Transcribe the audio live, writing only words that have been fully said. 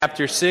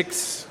Chapter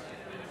 6.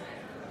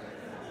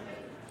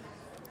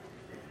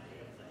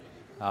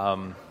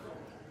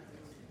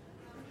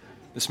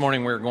 This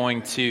morning we're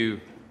going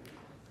to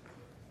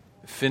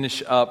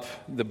finish up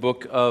the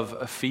book of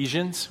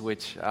Ephesians,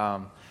 which,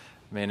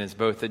 is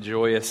both a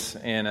joyous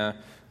and a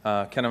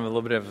kind of a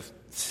little bit of a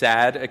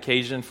sad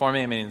occasion for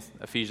me.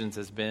 Ephesians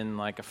has been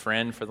like a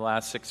friend for the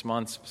last 6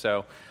 months,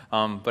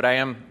 but I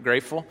am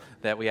grateful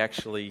that we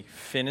actually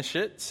finish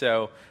it.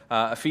 So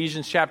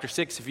Ephesians chapter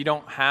 6, if you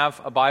don't have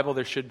a Bible,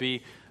 there should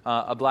be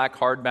a black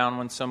hardbound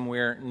one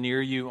somewhere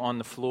near you on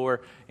the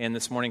floor, and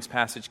this morning's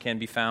passage can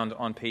be found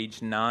on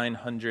page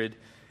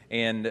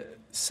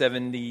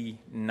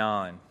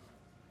 979.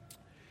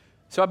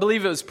 So I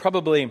believe it was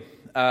probably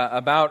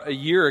about a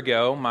year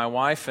ago, my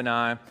wife and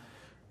I,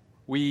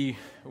 we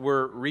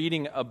were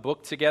reading a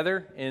book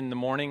together in the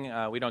morning.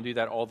 We don't do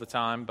that all the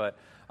time, but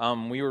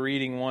we were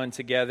reading one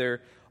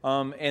together.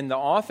 And the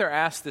author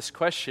asked this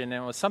question,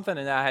 and it was something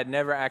that I had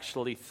never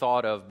actually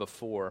thought of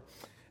before.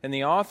 And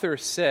the author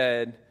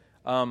said,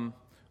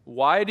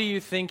 why do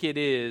you think it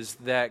is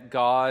that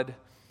God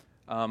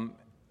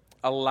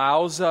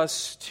allows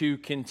us to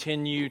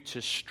continue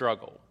to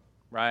struggle,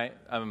 right?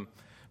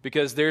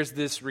 Because there's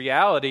this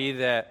reality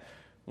that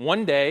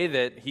one day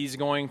that he's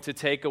going to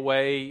take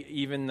away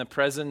even the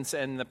presence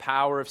and the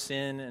power of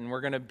sin, and we're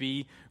going to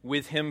be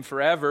with him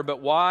forever. But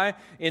why,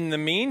 in the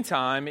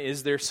meantime,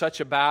 is there such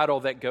a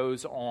battle that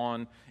goes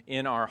on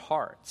in our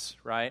hearts,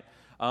 right?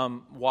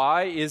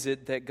 Why is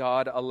it that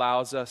God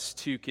allows us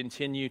to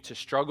continue to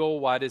struggle?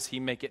 Why does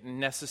he make it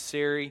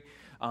necessary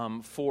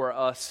for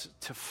us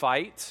to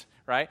fight,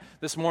 right?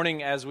 This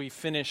morning, as we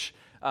finish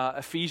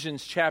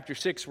Ephesians chapter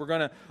 6, we're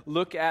going to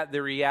look at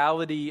the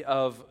reality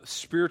of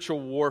spiritual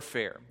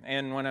warfare.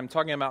 And when I'm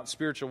talking about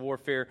spiritual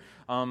warfare,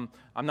 I'm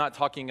not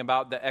talking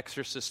about The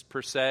Exorcist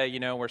per se,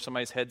 where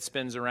somebody's head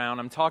spins around.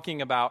 I'm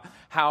talking about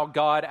how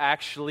God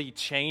actually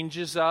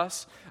changes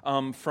us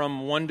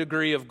from one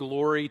degree of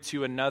glory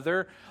to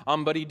another.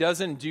 But he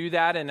doesn't do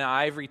that in an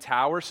ivory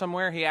tower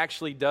somewhere. He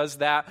actually does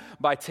that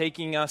by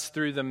taking us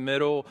through the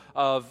middle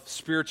of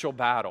spiritual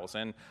battles.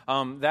 And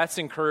that's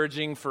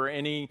encouraging for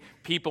any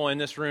people in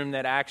this room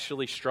that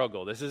actually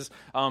struggle. This is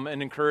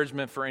an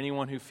encouragement for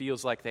anyone who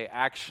feels like they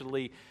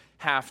actually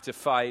have to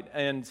fight.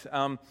 And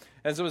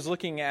as I was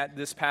looking at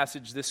this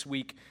passage this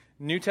week,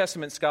 New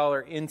Testament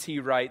scholar N.T.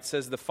 Wright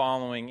says the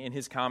following in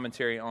his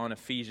commentary on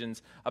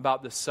Ephesians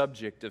about the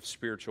subject of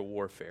spiritual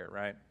warfare,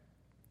 right?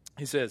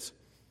 He says,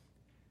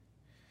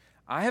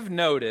 I have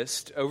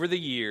noticed over the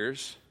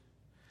years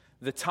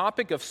the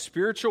topic of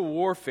spiritual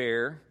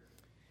warfare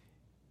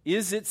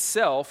is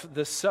itself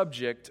the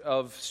subject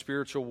of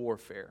spiritual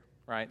warfare,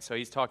 right? So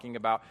he's talking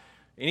about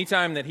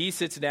anytime that he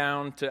sits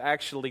down to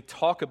actually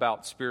talk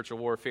about spiritual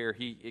warfare,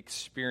 he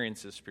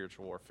experiences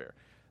spiritual warfare.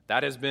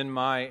 That has been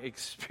my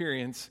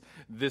experience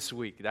this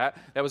week. That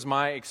was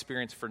my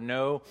experience for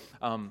no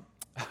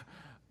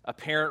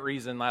apparent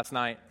reason last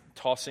night,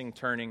 tossing,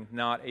 turning,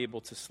 not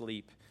able to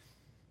sleep.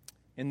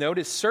 And though it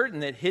is certain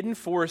that hidden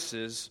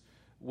forces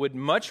would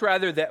much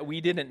rather that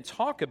we didn't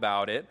talk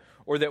about it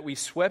or that we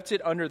swept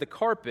it under the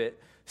carpet,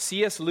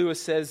 C.S.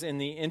 Lewis says in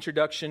the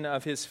introduction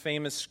of his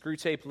famous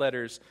Screwtape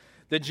Letters,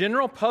 the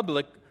general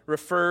public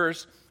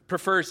prefers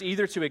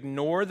either to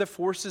ignore the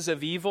forces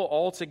of evil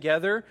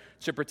altogether,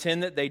 to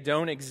pretend that they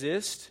don't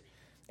exist,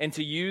 and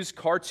to use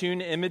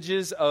cartoon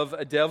images of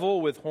a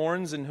devil with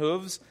horns and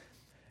hooves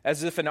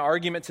as if an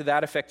argument to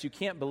that effect. You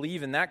can't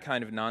believe in that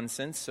kind of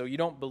nonsense, so you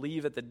don't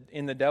believe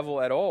in the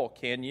devil at all,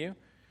 can you?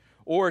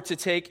 Or to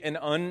take an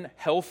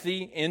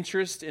unhealthy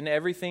interest in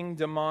everything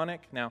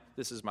demonic. Now,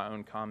 this is my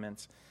own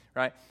comments,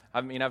 right?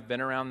 I've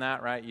been around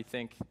that, right? You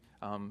think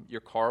your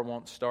car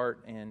won't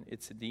start and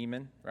it's a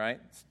demon, right?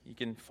 You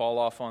can fall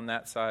off on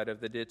that side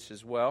of the ditch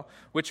as well,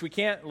 which we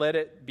can't let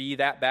it be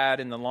that bad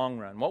in the long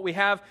run. What we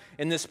have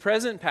in this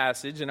present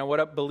passage, and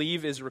what I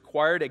believe is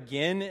required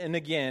again and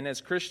again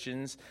as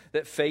Christians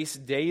that face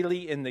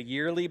daily in the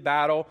yearly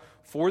battle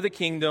for the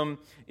kingdom,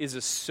 is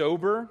a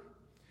sober,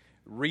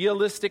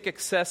 realistic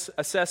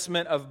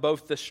assessment of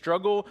both the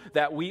struggle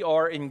that we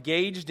are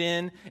engaged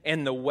in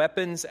and the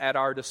weapons at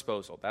our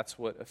disposal. That's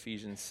what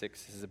Ephesians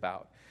 6 is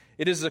about.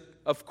 It is,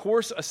 of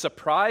course, a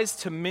surprise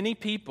to many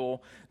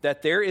people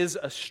that there is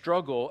a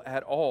struggle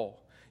at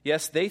all.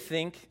 Yes, they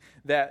think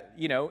that,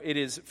 it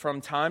is from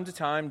time to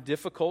time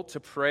difficult to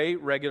pray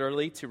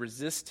regularly, to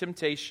resist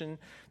temptation,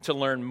 to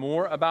learn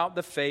more about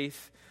the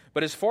faith.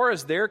 But as far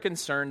as they're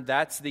concerned,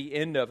 that's the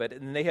end of it.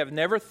 And they have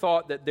never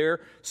thought that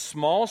their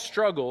small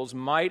struggles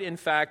might, in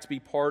fact,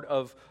 be part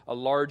of a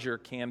larger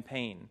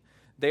campaign.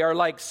 They are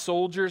like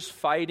soldiers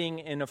fighting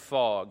in a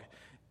fog,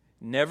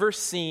 never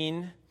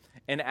seen,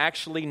 and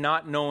actually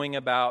not knowing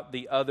about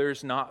the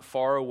others not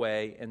far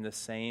away in the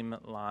same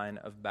line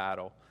of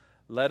battle,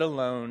 let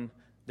alone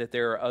that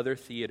there are other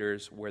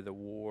theaters where the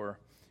war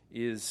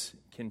is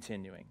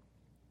continuing.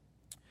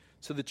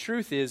 So the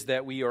truth is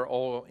that we are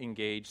all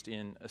engaged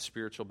in a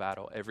spiritual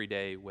battle every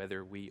day,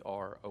 whether we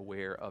are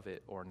aware of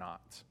it or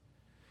not.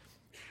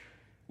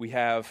 We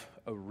have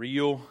a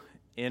real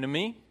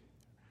enemy,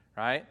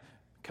 right?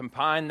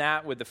 Combine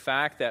that with the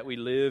fact that we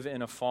live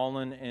in a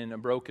fallen and a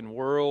broken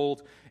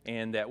world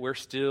and that we're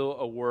still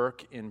a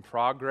work in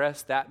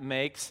progress. That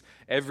makes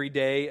every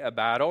day a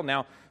battle.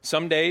 Now,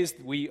 some days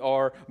we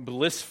are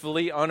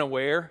blissfully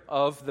unaware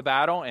of the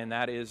battle, and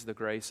that is the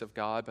grace of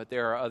God. But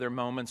there are other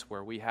moments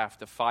where we have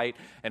to fight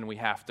and we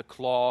have to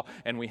claw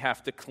and we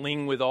have to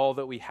cling with all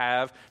that we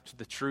have to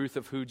the truth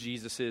of who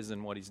Jesus is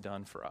and what he's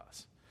done for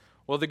us.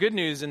 Well, the good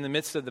news in the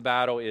midst of the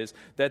battle is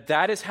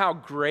that is how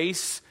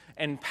grace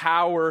and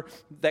power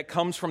that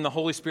comes from the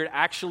Holy Spirit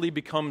actually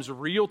becomes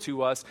real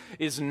to us,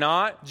 is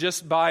not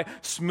just by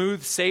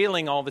smooth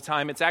sailing all the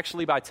time. It's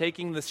actually by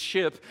taking the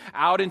ship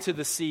out into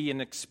the sea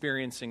and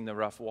experiencing the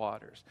rough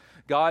waters.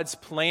 God's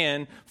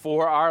plan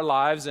for our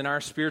lives and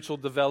our spiritual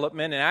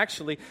development, and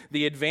actually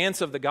the advance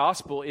of the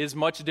gospel, is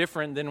much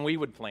different than we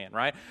would plan,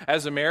 right?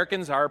 As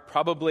Americans,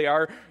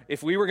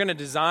 if we were going to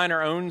design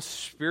our own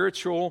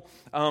spiritual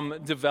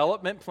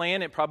development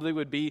plan, it probably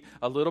would be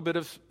a little bit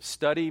of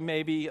study,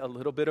 maybe a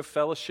little bit of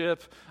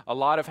fellowship, a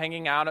lot of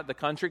hanging out at the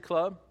country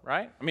club,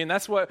 right? I mean,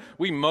 that's what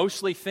we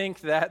mostly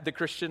think that the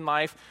Christian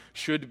life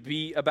should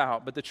be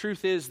about. But the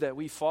truth is that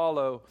we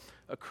follow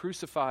a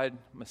crucified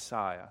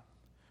Messiah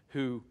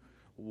who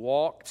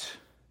walked,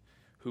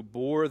 who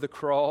bore the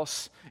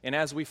cross, and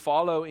as we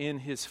follow in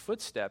his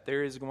footstep,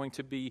 there is going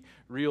to be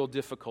real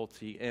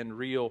difficulty and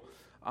real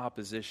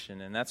opposition,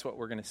 and that's what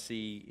we're going to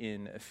see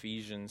in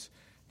Ephesians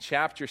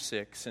chapter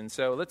 6. And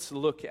so let's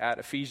look at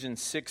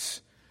Ephesians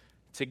 6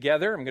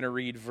 together. I'm going to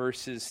read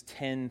verses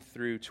 10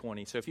 through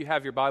 20. So if you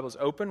have your Bibles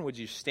open, would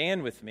you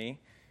stand with me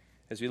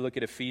as we look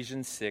at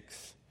Ephesians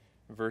 6,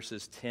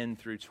 verses 10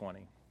 through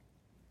 20.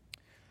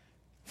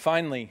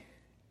 Finally,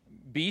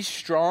 be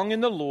strong in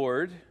the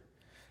Lord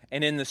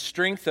and in the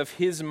strength of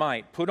his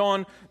might. Put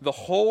on the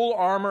whole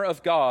armor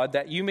of God,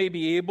 that you may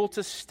be able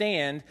to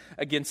stand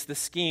against the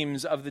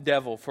schemes of the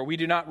devil. For we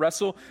do not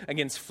wrestle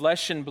against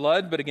flesh and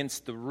blood, but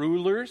against the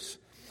rulers,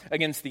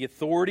 against the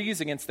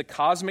authorities, against the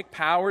cosmic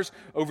powers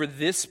over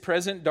this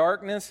present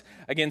darkness,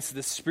 against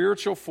the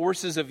spiritual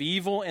forces of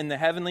evil in the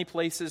heavenly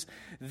places.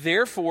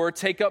 Therefore,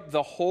 take up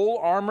the whole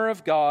armor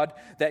of God,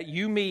 that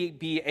you may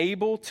be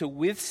able to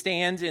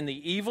withstand in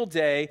the evil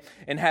day,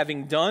 and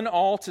having done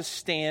all, to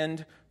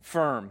stand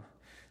firm.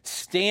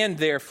 Stand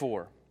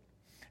therefore,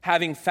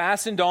 having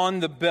fastened on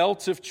the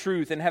belt of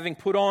truth, and having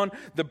put on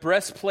the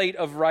breastplate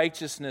of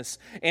righteousness,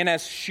 and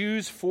as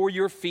shoes for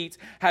your feet,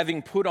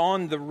 having put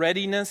on the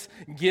readiness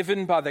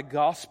given by the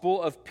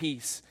gospel of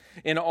peace.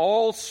 In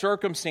all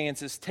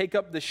circumstances, take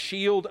up the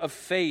shield of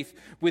faith,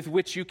 with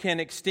which you can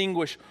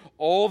extinguish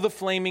all the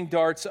flaming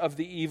darts of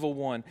the evil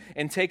one,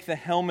 and take the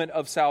helmet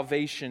of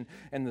salvation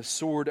and the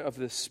sword of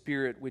the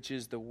Spirit, which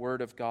is the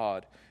word of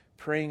God,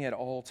 praying at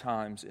all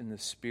times in the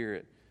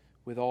Spirit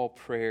with all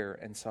prayer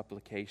and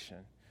supplication.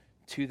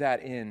 To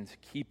that end,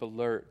 keep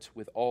alert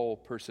with all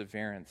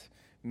perseverance,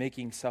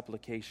 making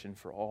supplication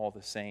for all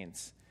the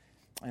saints.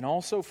 And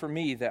also for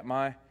me,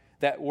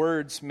 that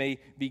words may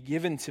be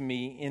given to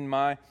me in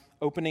my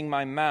opening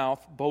my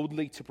mouth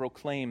boldly to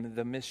proclaim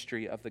the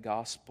mystery of the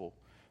gospel,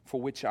 for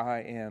which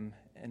I am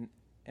an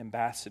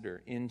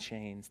ambassador in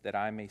chains, that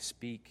I may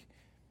speak,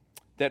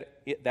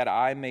 that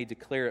I may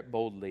declare it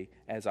boldly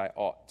as I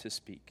ought to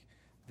speak.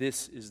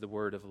 This is the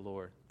word of the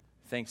Lord.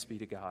 Thanks be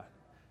to God.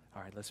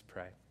 All right, let's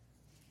pray.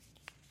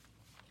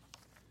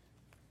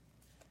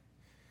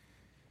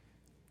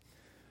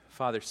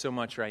 Father, so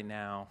much right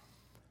now,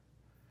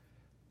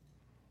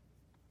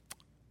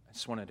 I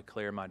just want to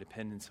declare my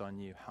dependence on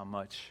you, how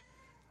much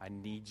I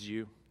need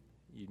you.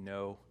 You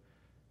know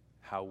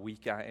how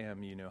weak I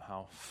am. You know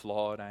how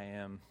flawed I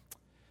am.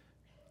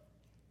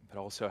 But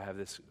also have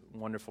this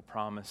wonderful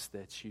promise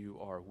that you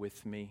are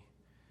with me.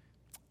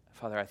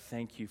 Father, I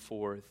thank you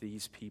for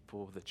these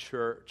people, the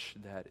church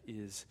that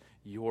is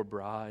your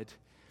bride,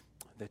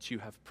 that you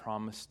have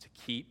promised to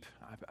keep.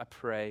 I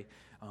pray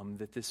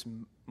that this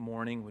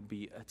morning would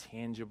be a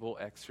tangible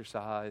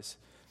exercise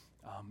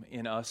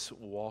in us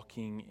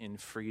walking in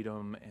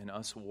freedom and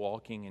us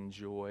walking in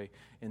joy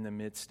in the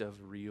midst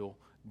of real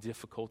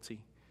difficulty.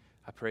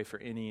 I pray for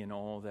any and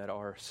all that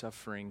are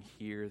suffering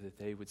here, that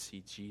they would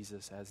see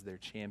Jesus as their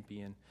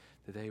champion,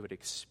 that they would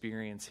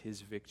experience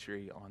his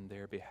victory on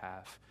their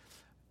behalf,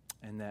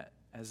 and that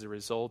as a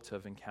result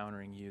of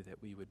encountering you,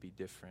 that we would be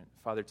different.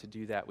 Father, to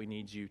do that, we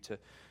need you to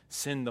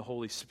send the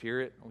Holy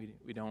Spirit.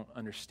 We don't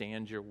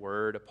understand your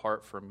word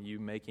apart from you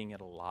making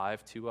it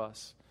alive to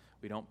us.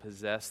 We don't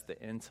possess the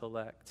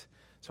intellect.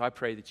 So I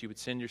pray that you would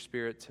send your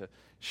Spirit to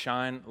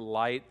shine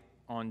light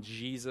on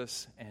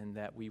Jesus, and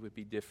that we would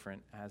be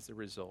different as a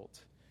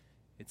result.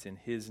 It's in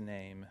his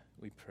name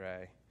we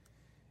pray.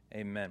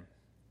 Amen.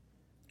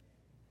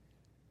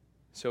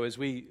 So as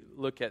we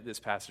look at this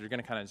passage, we're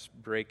going to kind of just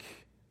break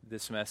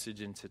this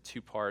message into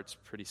two parts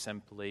pretty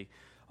simply.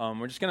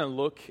 We're just going to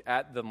look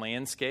at the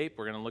landscape.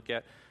 We're going to look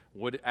at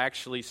what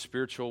actually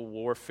spiritual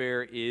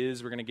warfare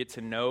is. We're going to get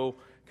to know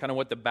kind of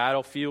what the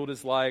battlefield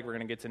is like. We're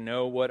going to get to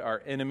know what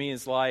our enemy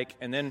is like.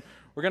 And then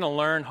we're going to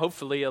learn,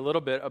 hopefully, a little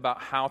bit about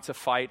how to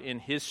fight in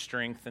his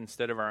strength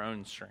instead of our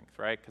own strength,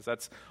 right? Because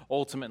that's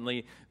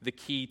ultimately the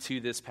key to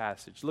this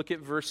passage. Look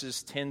at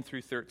verses 10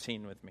 through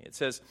 13 with me. It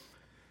says,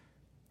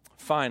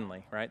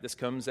 finally, right? This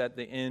comes at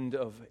the end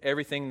of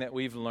everything that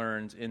we've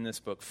learned in this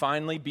book.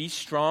 Finally, be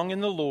strong in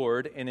the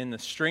Lord and in the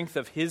strength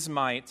of his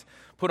might.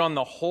 Put on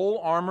the whole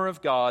armor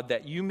of God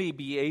that you may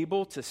be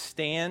able to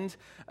stand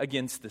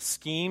against the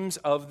schemes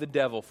of the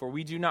devil. For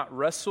we do not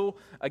wrestle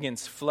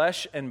against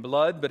flesh and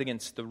blood, but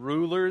against the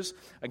rulers,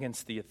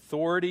 against the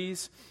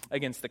authorities,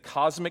 against the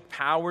cosmic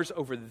powers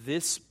over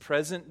this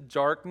present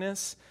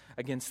darkness,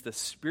 against the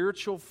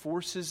spiritual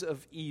forces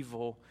of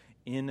evil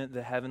in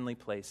the heavenly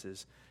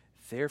places.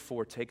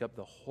 Therefore, take up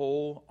the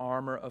whole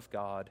armor of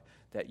God,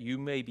 that you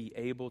may be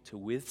able to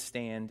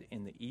withstand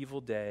in the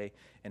evil day,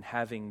 and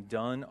having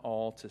done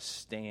all to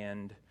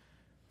stand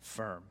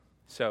firm.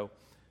 So,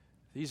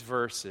 these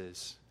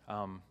verses,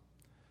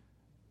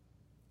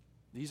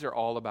 these are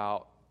all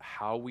about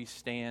how we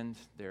stand.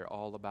 They're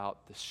all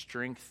about the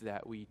strength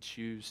that we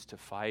choose to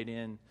fight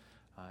in.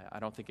 I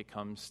don't think it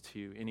comes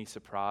to any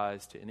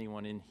surprise to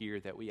anyone in here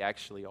that we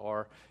actually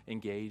are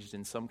engaged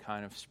in some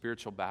kind of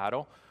spiritual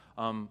battle.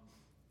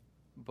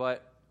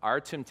 But our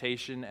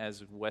temptation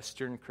as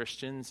Western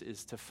Christians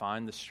is to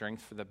find the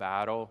strength for the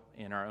battle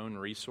in our own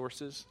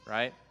resources,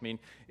 right? I mean,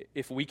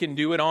 if we can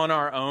do it on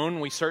our own,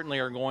 we certainly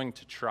are going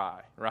to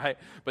try, right?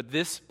 But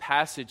this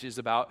passage is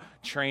about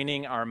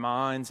training our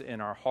minds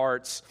and our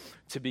hearts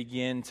to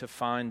begin to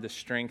find the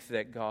strength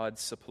that God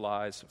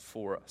supplies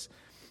for us.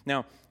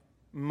 Now,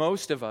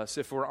 most of us,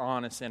 if we're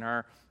honest, in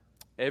our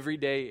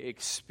everyday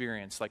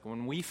experience, like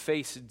when we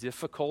face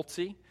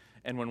difficulty,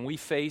 and when we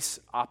face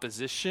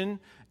opposition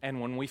and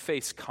when we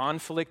face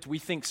conflict, we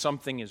think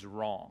something is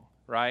wrong,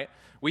 right?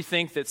 We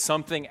think that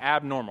something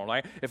abnormal,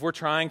 right? If we're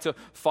trying to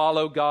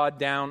follow God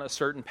down a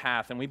certain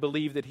path and we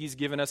believe that he's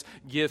given us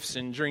gifts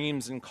and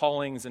dreams and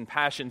callings and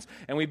passions,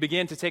 and we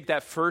begin to take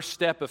that first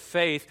step of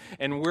faith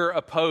and we're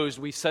opposed,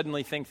 we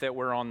suddenly think that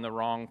we're on the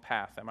wrong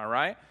path. Am I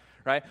right?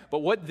 Right? But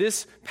what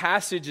this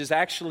passage is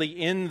actually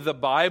in the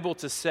Bible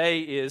to say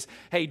is,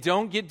 hey,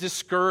 don't get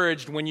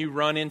discouraged when you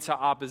run into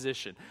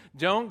opposition.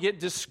 Don't get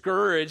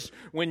discouraged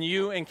when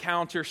you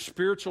encounter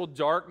spiritual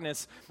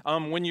darkness,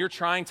 when you're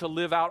trying to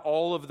live out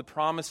all of the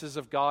promises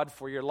of God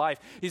for your life.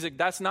 He's like,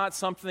 that's not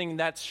something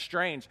that's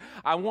strange.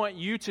 I want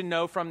you to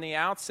know from the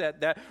outset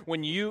that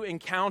when you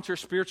encounter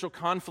spiritual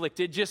conflict,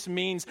 it just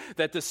means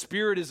that the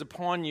Spirit is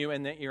upon you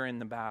and that you're in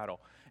the battle.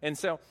 And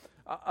so,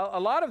 a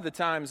lot of the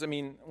times, I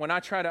mean, when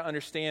I try to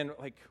understand,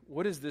 like,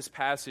 what does this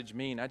passage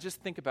mean? I just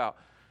think about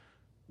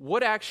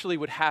what actually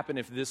would happen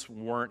if this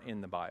weren't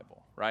in the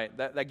Bible, right?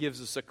 That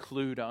gives us a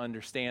clue to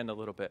understand a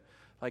little bit.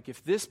 Like,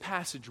 if this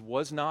passage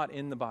was not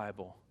in the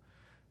Bible,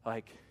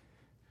 like,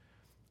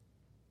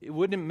 it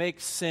wouldn't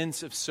make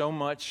sense of so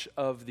much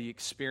of the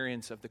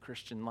experience of the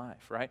Christian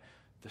life, right?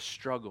 The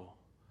struggle,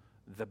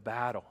 the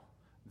battle,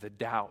 the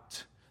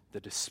doubt,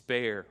 the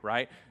despair,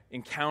 right?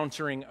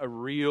 Encountering a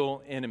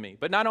real enemy.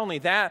 But not only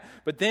that,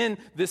 but then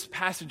this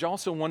passage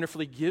also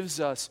wonderfully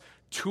gives us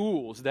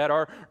tools that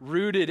are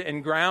rooted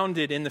and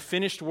grounded in the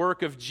finished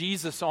work of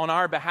Jesus on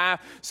our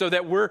behalf so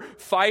that we're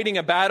fighting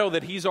a battle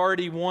that he's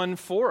already won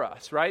for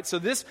us, right? So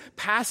this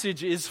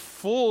passage is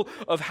full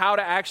of how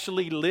to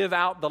actually live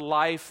out the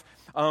life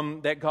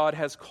that God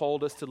has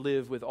called us to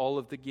live with all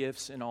of the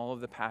gifts and all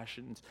of the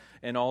passions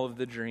and all of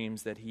the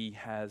dreams that he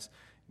has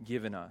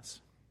given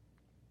us.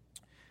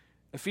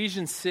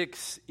 Ephesians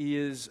 6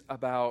 is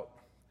about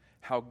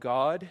how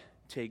God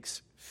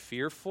takes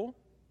fearful,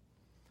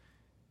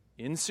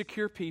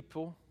 insecure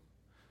people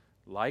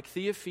like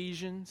the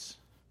Ephesians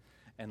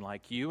and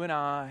like you and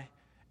I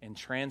and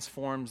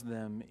transforms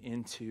them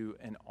into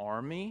an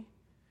army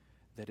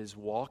that is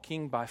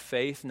walking by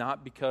faith,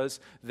 not because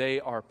they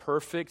are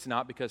perfect,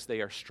 not because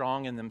they are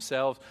strong in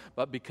themselves,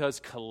 but because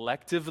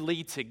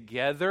collectively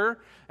together,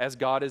 as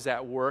God is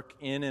at work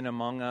in and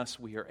among us,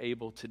 we are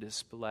able to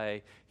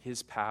display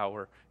his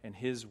power and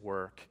his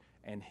work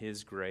and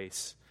his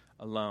grace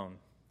alone.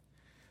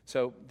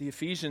 So the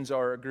Ephesians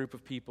are a group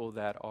of people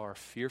that are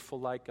fearful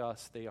like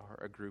us. They are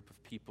a group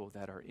of people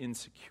that are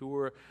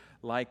insecure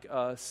like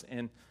us.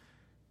 And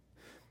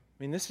I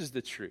mean, this is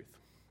the truth.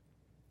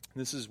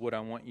 This is what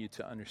I want you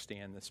to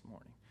understand this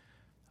morning.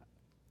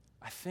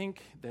 I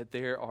think that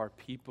there are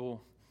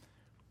people,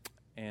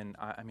 and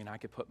I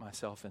could put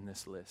myself in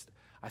this list.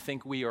 I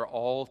think we are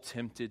all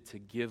tempted to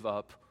give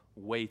up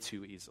way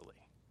too easily,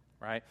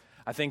 right?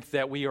 I think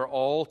that we are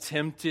all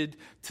tempted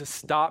to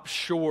stop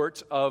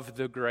short of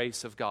the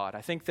grace of God.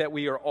 I think that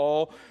we are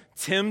all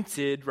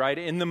tempted, right,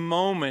 in the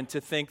moment to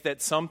think that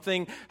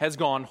something has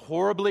gone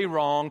horribly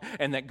wrong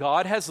and that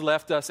God has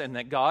left us and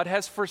that God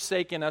has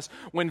forsaken us,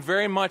 when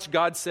very much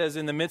God says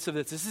in the midst of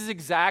this is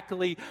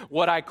exactly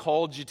what I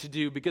called you to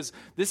do, because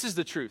this is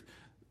the truth.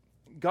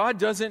 God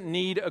doesn't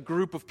need a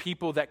group of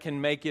people that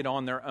can make it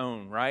on their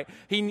own, right?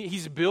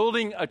 He's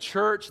building a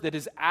church that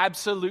is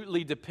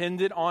absolutely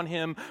dependent on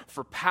Him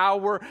for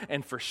power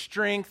and for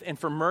strength and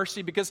for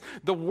mercy, because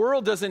the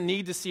world doesn't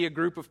need to see a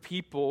group of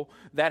people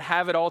that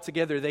have it all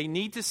together. They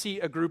need to see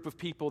a group of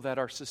people that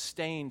are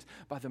sustained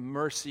by the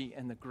mercy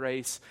and the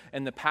grace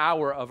and the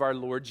power of our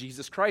Lord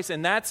Jesus Christ.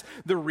 And that's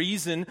the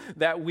reason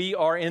that we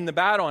are in the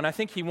battle. And I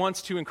think He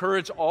wants to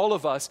encourage all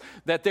of us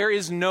that there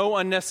is no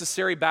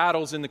unnecessary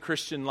battles in the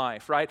Christian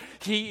life, right?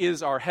 He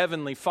is our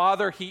Heavenly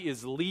Father. He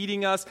is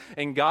leading us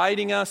and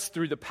guiding us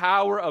through the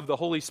power of the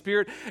Holy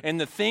Spirit.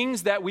 And the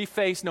things that we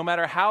face, no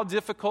matter how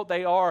difficult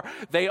they are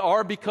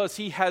because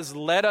He has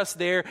led us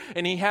there,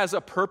 and He has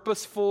a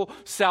purposeful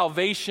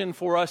salvation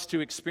for us to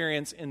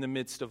experience in the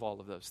midst of all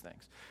of those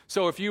things.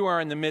 So if you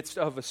are in the midst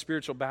of a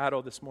spiritual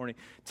battle this morning,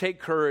 take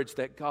courage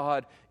that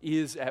God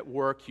is at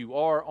work. You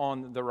are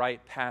on the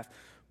right path.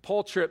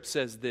 Paul Tripp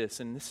says this,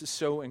 and this is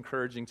so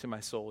encouraging to my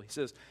soul. He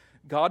says,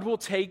 God will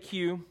take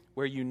you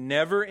where you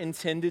never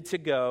intended to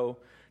go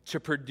to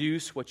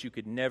produce what you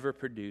could never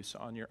produce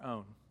on your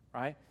own,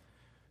 right?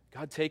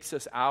 God takes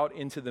us out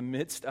into the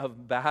midst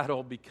of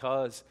battle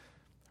because,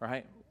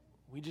 right,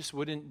 we just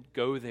wouldn't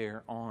go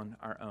there on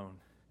our own.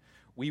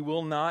 We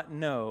will not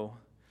know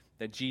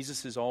that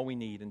Jesus is all we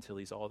need until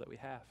He's all that we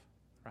have,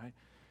 right?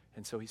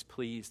 And so He's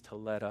pleased to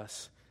let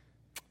us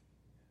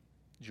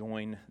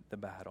join the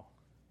battle.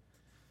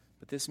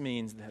 But this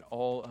means that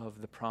all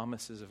of the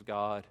promises of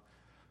God,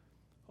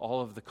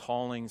 all of the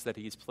callings that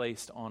He's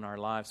placed on our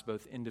lives,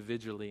 both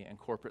individually and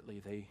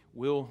corporately, they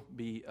will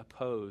be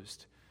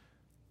opposed.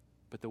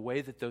 But the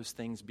way that those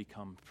things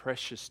become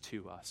precious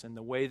to us and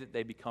the way that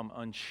they become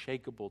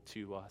unshakable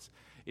to us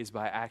is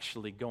by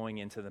actually going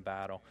into the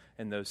battle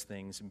and those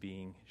things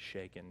being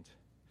shaken.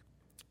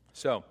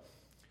 So,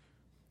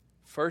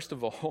 first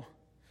of all,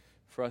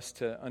 for us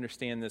to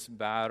understand this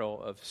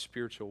battle of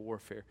spiritual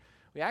warfare,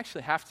 we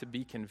actually have to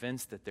be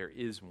convinced that there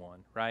is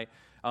one, right?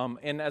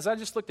 And as I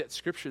just looked at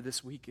Scripture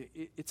this week,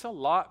 it's a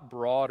lot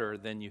broader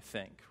than you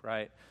think,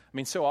 right? I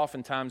mean, so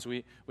oftentimes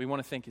we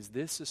want to think, is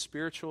this a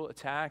spiritual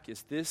attack?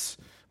 Is this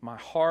my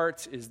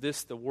heart? Is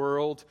this the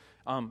world?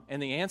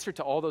 And the answer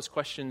to all those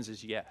questions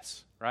is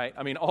yes, right?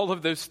 I mean, all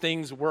of those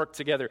things work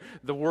together.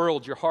 The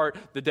world, your heart,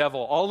 the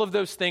devil, all of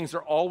those things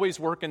are always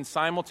working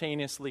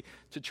simultaneously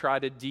to try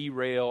to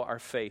derail our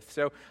faith.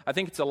 So I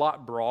think it's a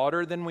lot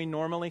broader than we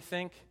normally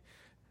think.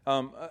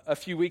 A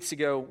few weeks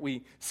ago,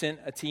 we sent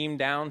a team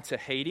down to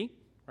Haiti,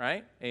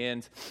 right?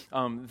 And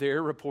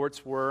their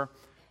reports were,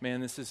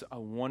 man, this is a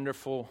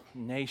wonderful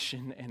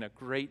nation and a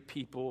great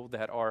people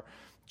that are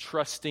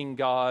trusting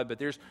God, but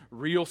there's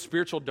real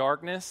spiritual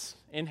darkness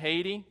in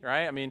Haiti,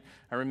 right? I mean,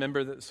 I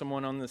remember that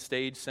someone on the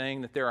stage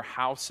saying that there are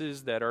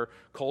houses that are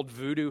called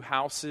voodoo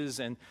houses,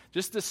 and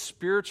just the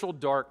spiritual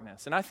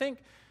darkness. And I think,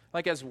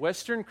 like, as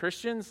Western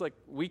Christians, like,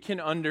 we can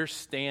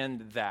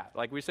understand that.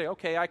 Like, we say,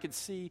 okay, I could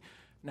see.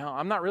 Now,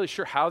 I'm not really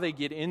sure how they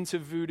get into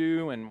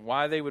voodoo and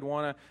why they would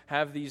want to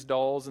have these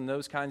dolls and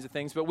those kinds of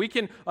things, but we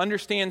can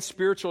understand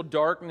spiritual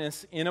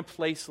darkness in a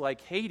place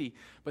like Haiti.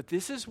 But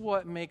this is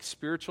what makes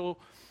spiritual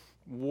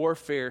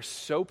warfare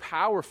so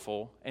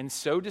powerful and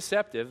so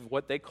deceptive,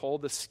 what they call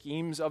the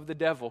schemes of the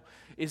devil,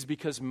 is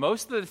because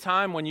most of the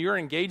time when you're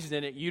engaged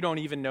in it, you don't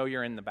even know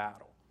you're in the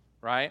battle,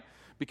 right?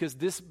 Because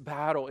this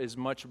battle is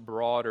much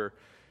broader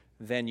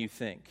than you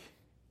think.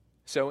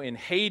 So in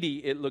Haiti,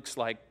 it looks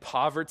like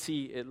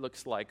poverty, it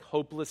looks like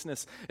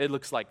hopelessness, it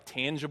looks like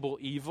tangible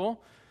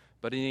evil.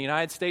 But in the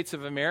United States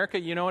of America,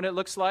 you know what it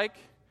looks like?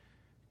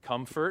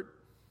 Comfort,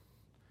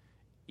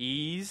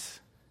 ease,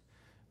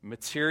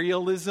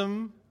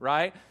 materialism,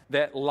 right?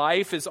 That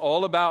life is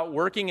all about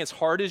working as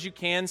hard as you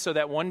can so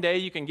that one day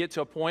you can get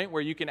to a point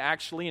where you can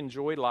actually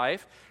enjoy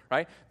life,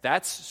 right?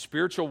 That's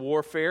spiritual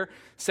warfare.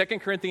 2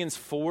 Corinthians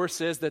 4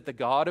 says that the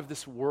God of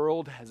this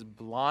world has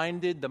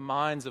blinded the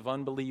minds of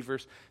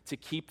unbelievers to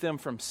keep them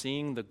from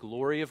seeing the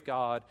glory of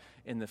God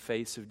in the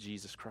face of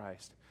Jesus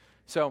Christ.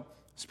 So,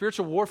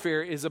 spiritual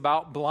warfare is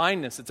about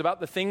blindness. It's about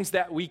the things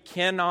that we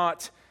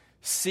cannot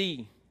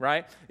see,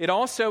 right? It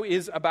also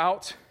is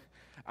about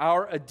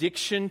our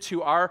addiction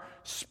to our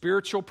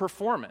spiritual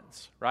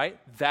performance, right?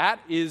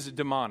 That is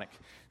demonic.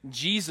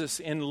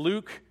 Jesus in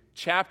Luke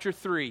chapter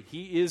 3,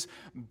 he is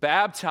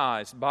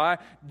baptized by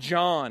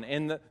John,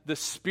 and the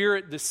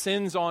Spirit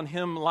descends on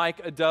him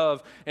like a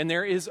dove, and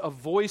there is a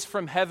voice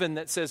from heaven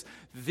that says,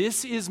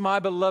 "This is my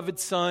beloved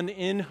Son,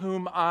 in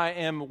whom I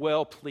am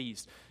well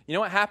pleased." You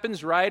know what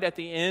happens right at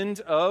the end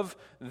of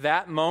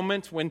that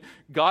moment when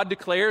God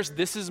declares,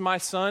 "This is my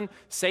Son"?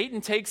 Satan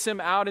takes him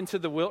out into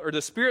the or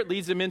the Spirit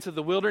leads him into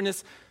the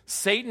wilderness.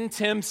 Satan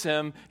tempts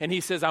him, and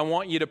he says, "I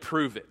want you to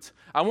prove it.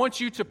 I want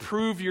you to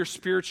prove your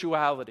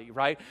spirituality,"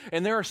 right?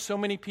 And there are so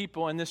many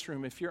people in this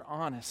room, if you're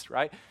honest,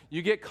 right?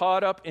 You get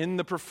caught up in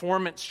the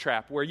performance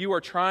trap where you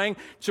are trying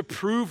to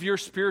prove your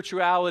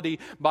spirituality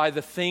by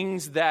the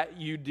things that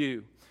you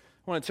do.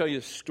 I want to tell you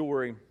a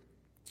story.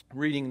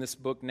 Reading this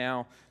book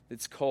now,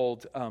 it's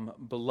called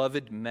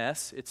Beloved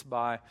Mess. It's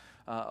by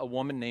a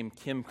woman named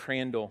Kim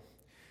Crandall.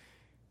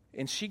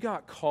 And she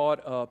got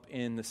caught up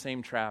in the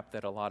same trap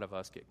that a lot of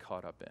us get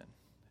caught up in.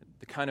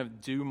 The kind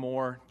of do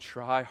more,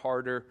 try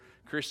harder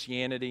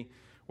Christianity,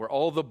 where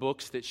all the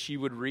books that she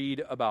would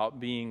read about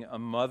being a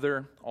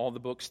mother, all the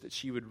books that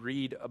she would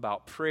read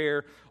about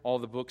prayer, all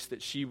the books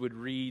that she would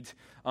read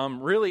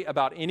really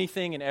about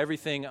anything and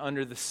everything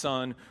under the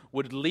sun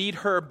would lead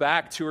her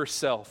back to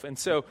herself. And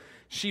so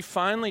she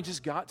finally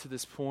just got to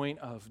this point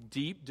of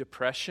deep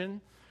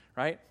depression,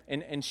 right?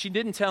 And she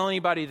didn't tell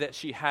anybody that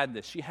she had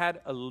this. She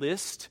had a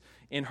list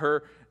in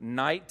her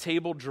night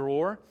table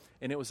drawer,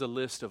 and it was a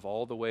list of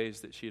all the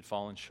ways that she had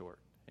fallen short.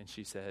 And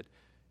she said,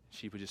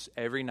 she would just,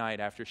 every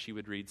night after she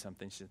would read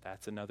something, she said,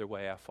 that's another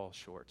way I fall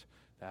short.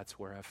 That's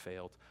where I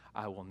failed.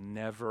 I will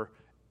never,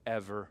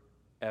 ever,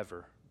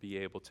 ever be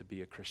able to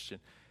be a Christian.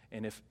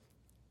 And if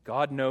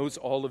God knows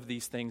all of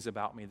these things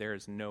about me, there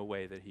is no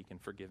way that he can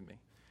forgive me.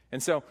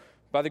 And so,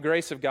 by the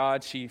grace of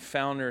God, she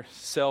found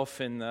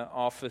herself in the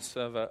office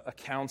of a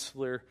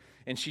counselor,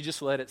 and she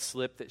just let it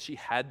slip that she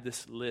had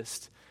this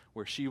list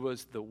where she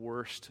was the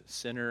worst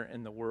sinner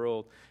in the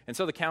world. And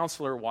so the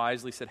counselor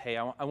wisely said, hey,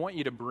 I want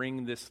you to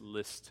bring this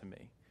list to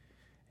me.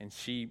 And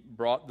she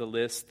brought the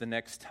list the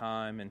next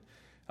time,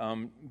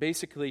 and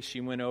basically she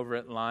went over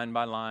it line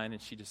by line,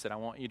 and she just said, I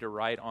want you to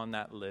write on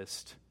that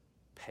list,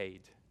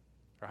 paid.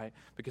 Right?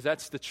 Because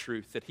that's the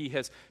truth, that he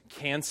has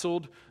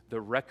canceled the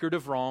record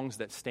of wrongs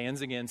that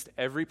stands against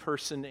every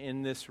person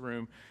in this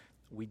room.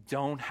 We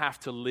don't have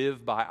to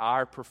live by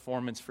our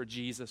performance for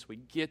Jesus. We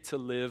get to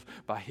live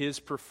by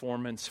his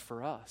performance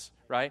for us,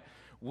 right?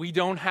 We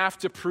don't have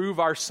to prove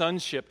our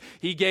sonship.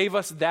 He gave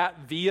us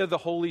that via the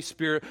Holy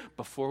Spirit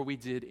before we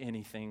did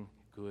anything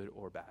good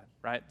or bad,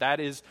 right?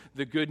 That is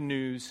the good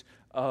news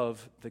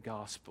of the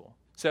gospel.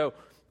 So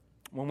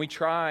when we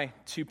try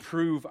to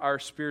prove our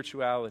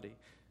spirituality,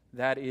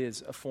 that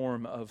is a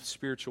form of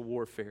spiritual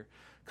warfare.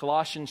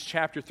 Colossians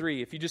chapter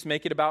 3, if you just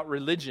make it about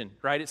religion,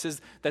 right? It says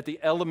that the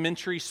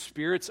elementary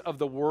spirits of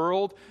the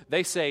world,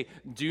 they say,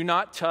 do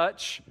not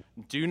touch,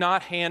 do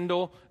not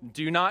handle,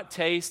 do not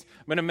taste.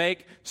 I'm going to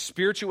make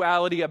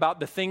spirituality about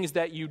the things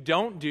that you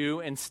don't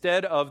do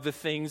instead of the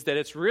things that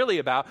it's really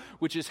about,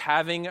 which is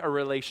having a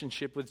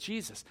relationship with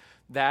Jesus.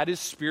 That is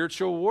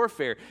spiritual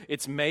warfare.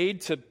 It's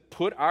made to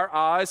put our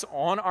eyes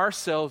on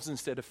ourselves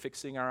instead of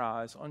fixing our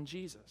eyes on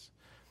Jesus.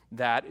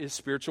 That is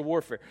spiritual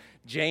warfare.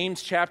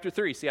 James chapter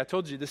 3. See, I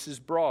told you this is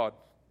broad.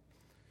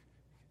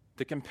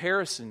 The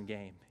comparison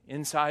game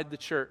inside the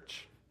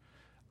church.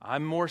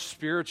 I'm more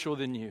spiritual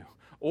than you.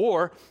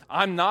 Or,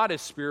 I'm not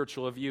as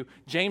spiritual of you.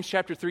 James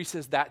chapter 3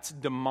 says that's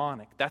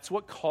demonic. That's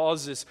what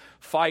causes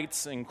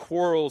fights and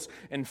quarrels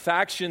and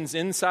factions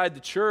inside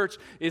the church,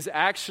 is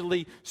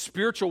actually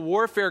spiritual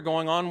warfare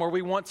going on where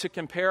we want to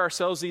compare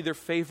ourselves either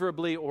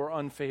favorably or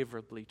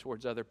unfavorably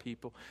towards other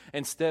people.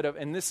 Instead of,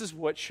 and this is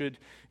what should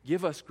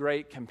give us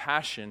great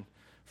compassion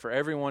for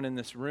everyone in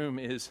this room,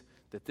 is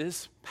that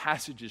this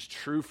passage is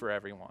true for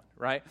everyone,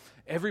 right?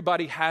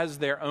 Everybody has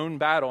their own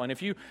battle. And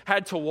if you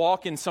had to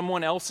walk in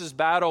someone else's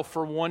battle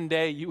for one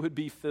day, you would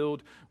be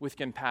filled with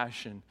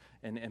compassion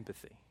and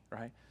empathy,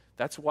 right?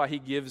 That's why he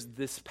gives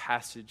this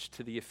passage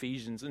to the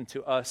Ephesians and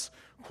to us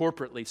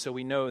corporately, so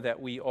we know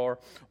that we are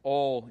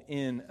all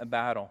in a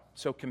battle.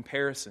 So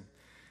comparison.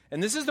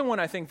 And this is the one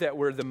I think that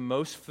we're the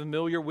most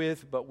familiar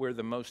with, but we're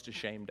the most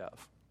ashamed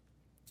of.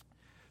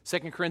 2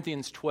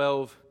 Corinthians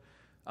 12,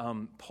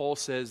 Paul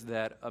says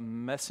that a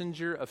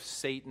messenger of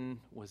Satan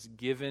was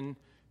given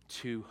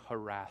to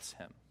harass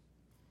him.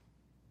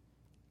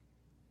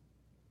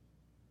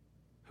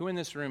 Who in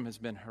this room has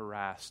been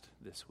harassed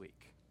this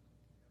week?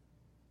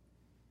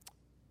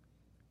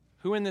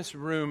 Who in this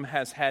room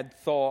has had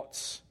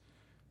thoughts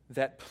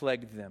that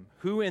plagued them?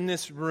 Who in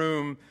this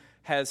room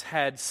has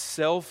had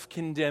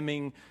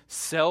self-condemning,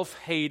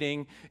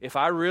 self-hating, if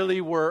I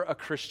really were a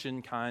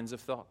Christian kinds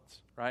of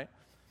thoughts, right?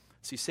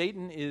 See,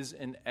 Satan is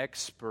an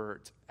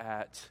expert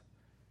at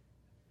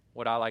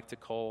what I like to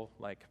call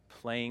like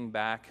playing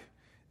back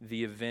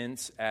the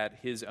events at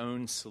his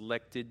own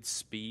selected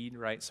speed,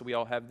 right? So we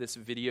all have this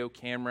video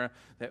camera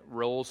that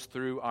rolls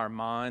through our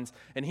minds,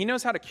 and he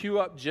knows how to cue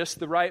up just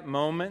the right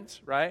moment,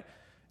 right?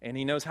 And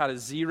he knows how to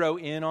zero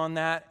in on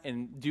that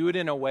and do it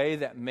in a way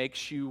that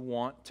makes you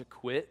want to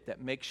quit,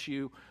 that makes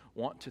you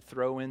want to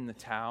throw in the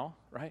towel,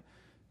 right?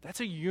 That's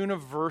a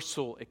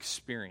universal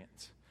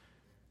experience.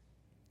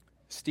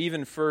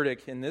 Stephen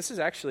Furtick, and this is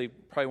actually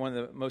probably one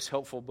of the most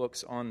helpful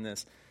books on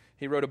this.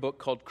 He wrote a book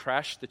called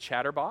Crash the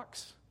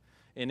Chatterbox.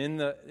 And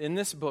in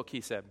this book,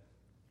 he said,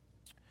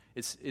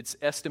 it's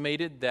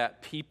estimated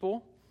that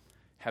people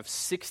have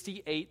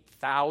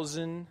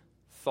 68,000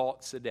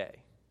 thoughts a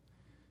day.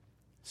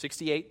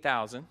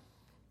 68,000,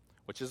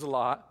 which is a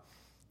lot.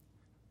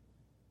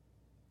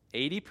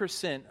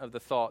 80% of the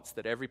thoughts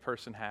that every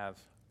person has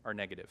are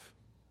negative.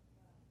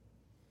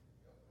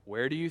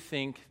 Where do you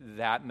think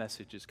that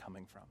message is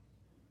coming from?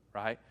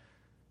 Right?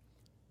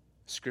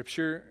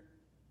 Scripture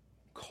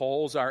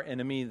calls our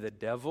enemy the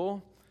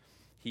devil.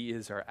 He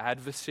is our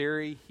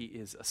adversary. He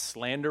is a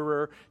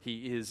slanderer.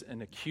 He is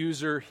an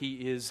accuser.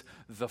 He is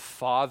the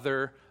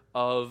father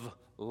of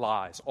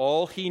lies.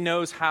 All he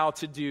knows how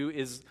to do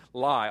is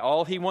lie.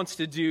 All he wants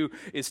to do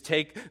is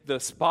take the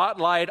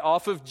spotlight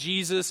off of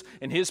Jesus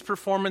and his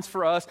performance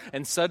for us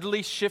and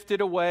suddenly shift it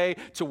away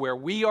to where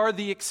we are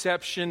the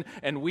exception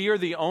and we are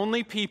the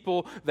only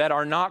people that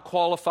are not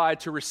qualified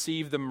to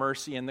receive the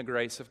mercy and the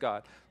grace of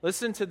God.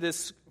 Listen to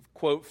this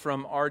quote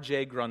from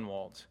R.J.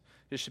 Grunwald.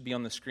 This should be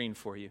on the screen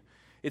for you.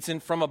 It's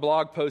from a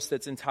blog post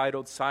that's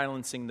entitled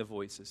Silencing the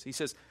Voices. He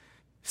says,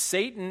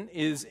 Satan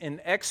is an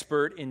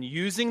expert in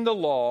using the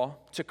law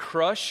to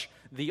crush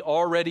the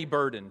already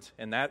burdened.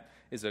 And that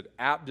is an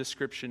apt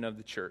description of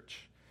the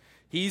church.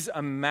 He's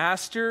a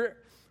master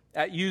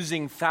at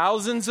using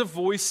thousands of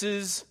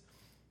voices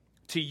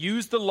to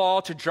use the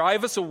law to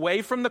drive us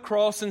away from the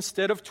cross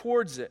instead of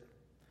towards it.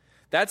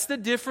 That's the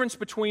difference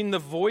between the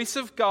voice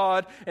of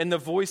God and the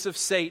voice of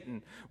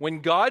Satan.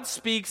 When God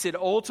speaks, it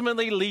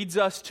ultimately leads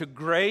us to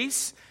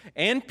grace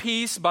and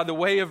peace by the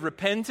way of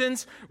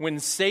repentance. When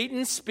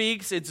Satan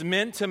speaks, it's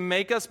meant to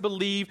make us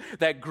believe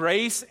that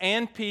grace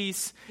and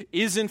peace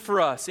isn't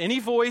for us. Any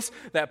voice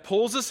that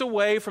pulls us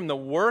away from the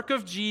work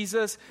of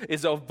Jesus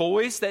is a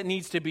voice that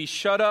needs to be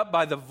shut up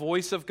by the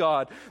voice of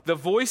God. The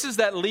voices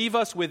that leave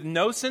us with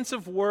no sense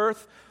of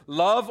worth,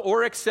 love,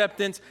 or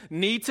acceptance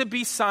need to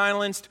be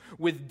silenced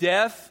with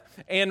death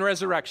and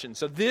resurrection.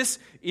 So this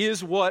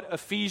is what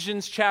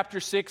Ephesians chapter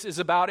 6 is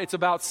about. It's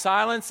about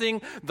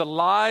silencing the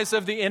lies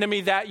of the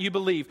enemy that you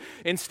believe.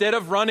 Instead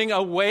of running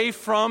away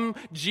from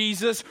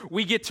Jesus,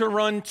 we get to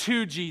run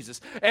to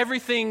Jesus.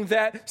 Everything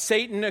that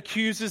Satan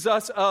accuses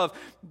us of,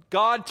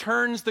 God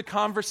turns the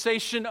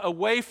conversation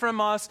away from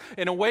us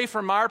and away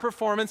from our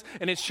performance,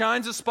 and it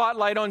shines a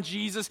spotlight on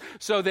Jesus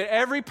so that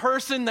every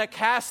person that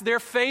casts their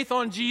faith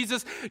on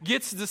Jesus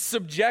gets the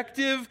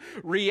subjective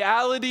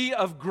reality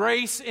of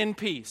grace and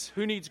peace.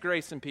 Who needs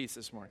grace and peace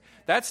this morning?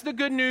 That's the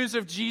good news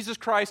of Jesus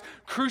Christ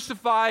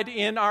crucified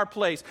in our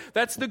place.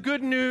 That's the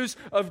good news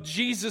of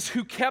Jesus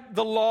who kept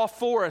the law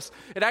for us.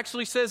 It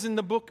actually says in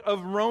the book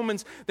of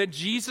Romans that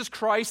Jesus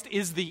Christ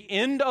is the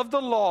end of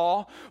the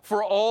law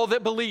for all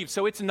that believe.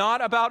 So it's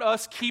not about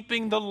us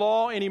keeping the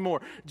law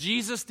anymore.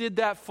 Jesus did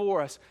that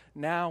for us.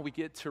 Now we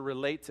get to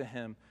relate to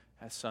him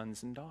as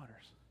sons and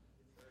daughters.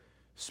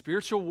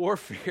 Spiritual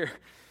warfare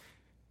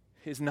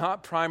is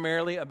not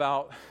primarily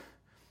about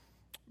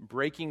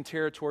breaking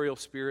territorial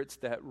spirits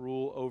that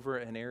rule over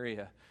an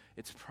area.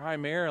 It's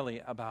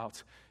primarily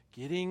about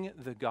getting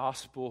the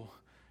gospel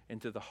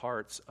into the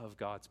hearts of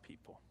God's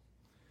people.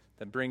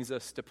 That brings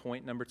us to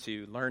point number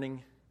 2,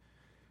 learning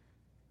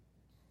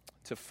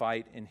to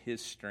fight in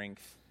his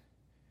strength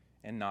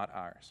and not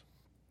ours.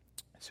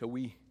 So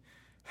we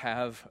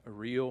have a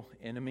real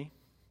enemy.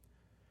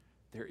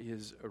 There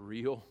is a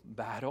real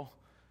battle.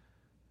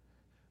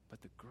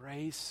 But the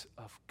grace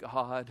of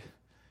God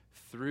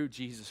through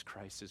Jesus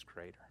Christ is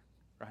greater,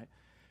 right?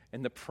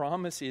 And the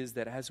promise is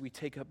that as we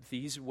take up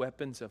these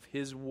weapons of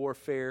his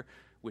warfare,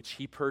 which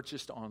he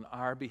purchased on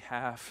our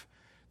behalf,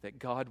 that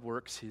God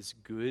works his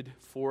good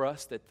for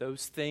us, that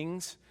those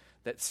things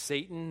that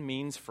Satan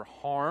means for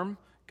harm,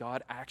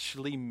 God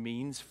actually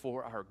means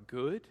for our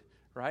good,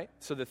 right?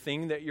 So the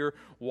thing that you're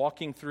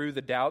walking through,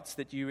 the doubts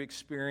that you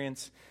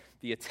experience,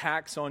 the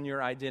attacks on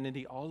your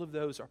identity, all of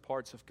those are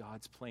parts of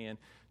God's plan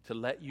to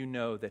let you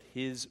know that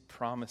his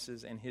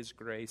promises and his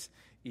grace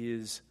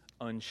is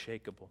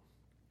unshakable.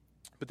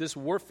 But this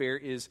warfare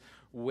is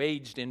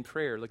waged in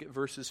prayer. Look at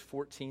verses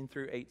 14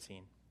 through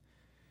 18.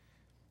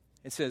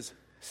 It says,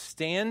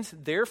 "Stand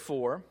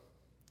therefore,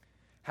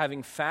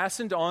 having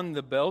fastened on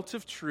the belt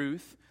of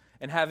truth,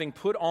 and having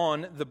put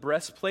on the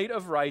breastplate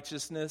of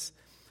righteousness,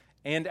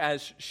 and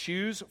as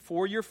shoes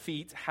for your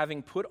feet,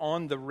 having put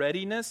on the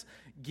readiness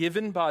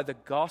given by the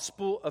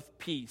gospel of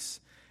peace.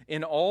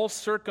 In all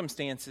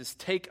circumstances,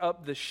 take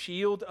up the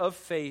shield of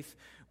faith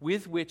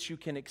with which you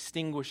can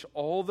extinguish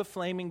all the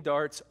flaming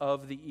darts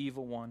of the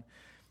evil one.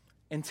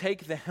 And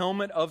take the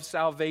helmet of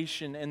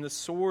salvation and the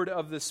sword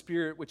of the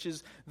Spirit, which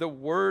is the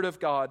word of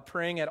God,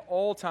 praying at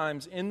all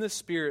times in the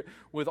Spirit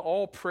with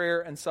all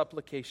prayer and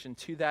supplication.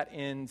 To that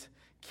end,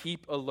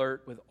 keep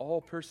alert with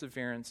all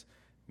perseverance,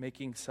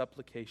 making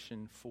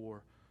supplication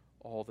for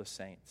all the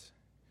saints."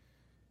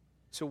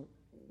 So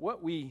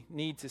what we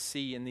need to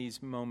see in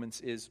these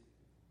moments is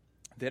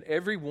that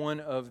every one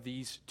of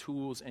these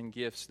tools and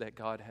gifts that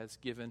God has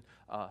given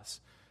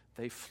us,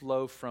 they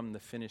flow from the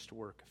finished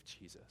work of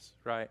Jesus,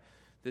 right?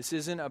 This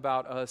isn't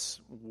about us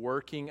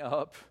working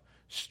up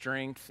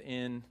strength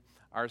in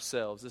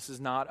ourselves. This is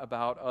not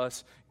about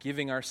us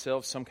giving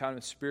ourselves some kind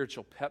of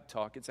spiritual pep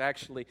talk. It's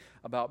actually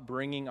about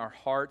bringing our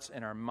hearts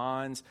and our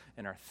minds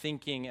and our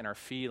thinking and our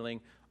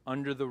feeling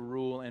under the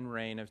rule and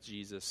reign of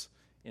Jesus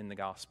in the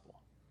gospel.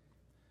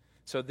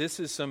 So this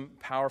is some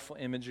powerful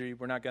imagery.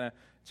 We're not going to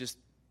just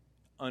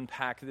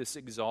unpack this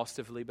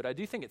exhaustively, but I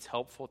do think it's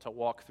helpful to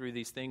walk through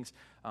these things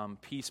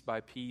piece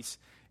by piece,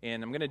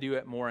 and I'm going to do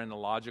it more in a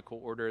logical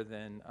order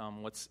than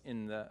what's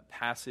in the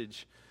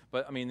passage.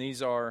 But I mean,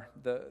 these are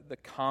the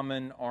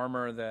common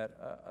armor that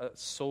a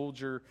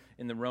soldier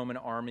in the Roman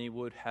army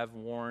would have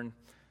worn.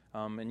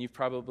 And you've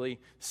probably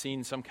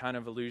seen some kind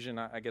of illusion.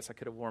 I guess I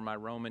could have worn my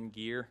Roman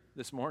gear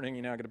this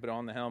morning. I got to put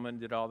on the helmet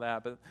and did all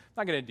that. But I'm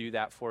not going to do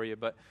that for you.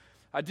 But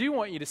I do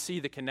want you to see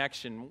the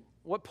connection.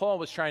 What Paul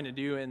was trying to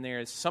do in there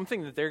is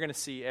something that they're going to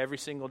see every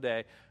single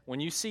day. When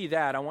you see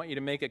that, I want you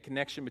to make a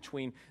connection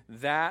between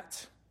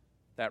that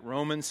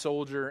Roman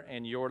soldier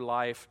and your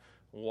life,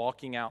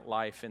 walking out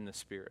life in the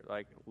Spirit.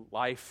 Like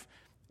life,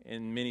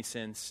 in many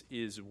sense,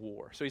 is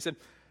war. So he said,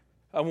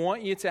 I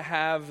want you to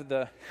have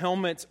the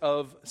helmet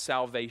of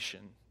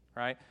salvation,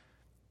 right?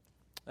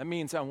 That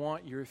means I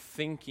want your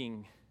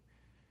thinking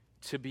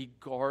to be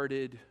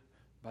guarded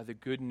by the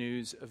good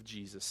news of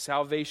Jesus.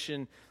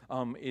 Salvation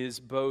is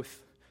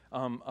both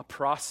a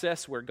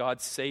process where God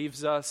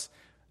saves us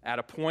at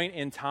a point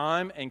in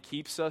time and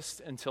keeps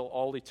us until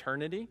all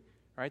eternity,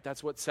 right?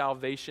 That's what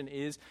salvation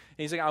is.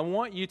 And he's like, I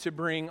want you to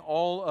bring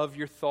all of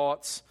your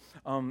thoughts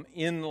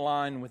in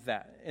line with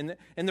that.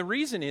 And the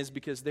reason is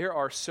because there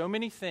are so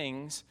many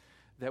things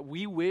that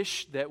we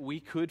wish that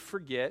we could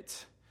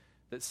forget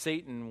that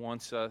Satan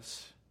wants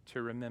us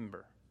to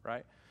remember,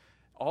 right?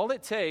 All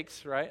it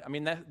takes, right? I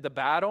mean, the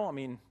battle,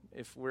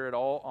 if we're at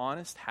all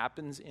honest,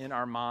 happens in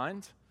our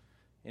mind.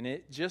 And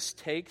it just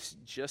takes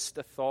just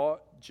a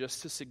thought,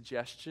 just a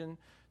suggestion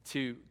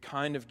to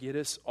kind of get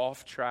us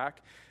off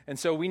track. And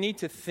so we need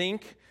to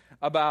think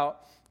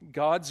about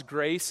God's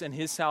grace and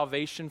His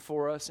salvation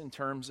for us in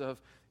terms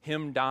of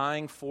Him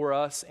dying for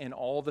us and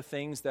all the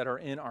things that are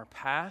in our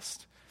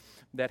past,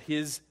 that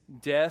His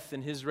death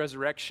and His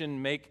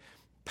resurrection make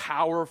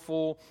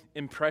powerful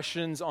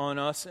impressions on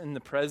us in the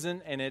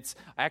present, and it's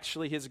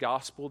actually His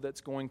gospel that's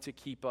going to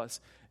keep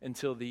us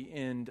until the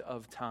end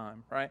of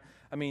time, right?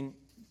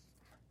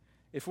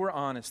 If we're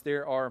honest,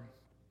 there are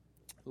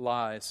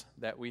lies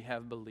that we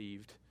have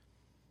believed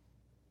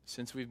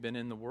since we've been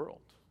in the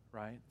world,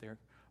 right? There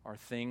are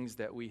things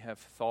that we have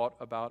thought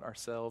about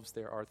ourselves.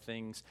 There are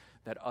things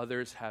that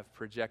others have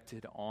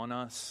projected on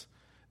us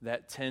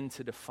that tend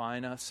to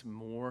define us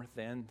more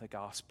than the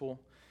gospel.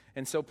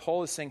 And so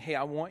Paul is saying, hey,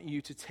 I want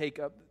you to take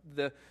up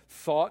the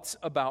thoughts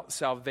about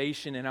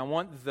salvation, and I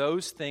want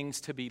those things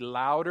to be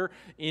louder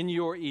in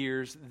your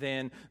ears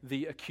than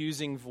the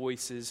accusing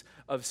voices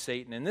of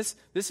Satan. And this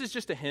is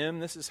just a hymn.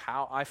 This is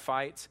how I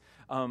fight.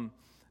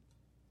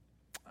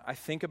 I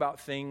think about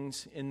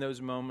things in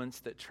those moments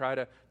that try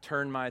to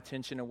turn my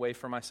attention away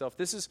from myself.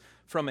 This is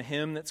from a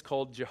hymn that's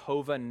called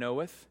Jehovah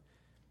Knoweth.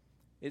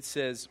 It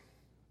says,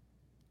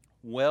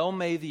 well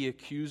may the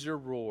accuser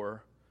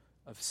roar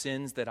of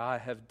sins that I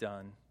have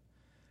done.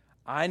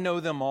 I know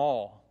them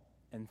all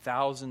and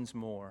thousands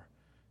more.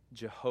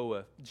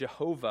 Jehovah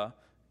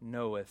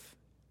knoweth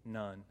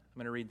none. I'm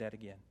going to read that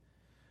again.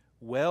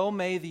 Well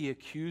may the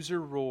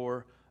accuser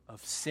roar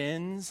of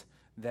sins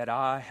that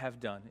I have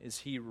done. Is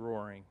he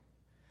roaring?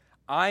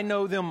 I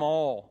know them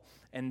all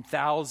and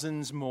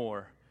thousands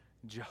more.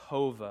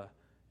 Jehovah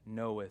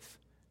knoweth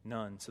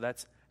none. So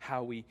that's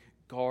how we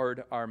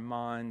guard our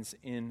minds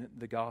in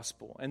the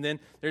gospel. And then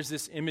there's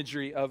this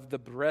imagery of the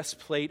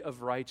breastplate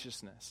of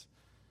righteousness.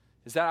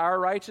 Is that our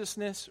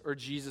righteousness or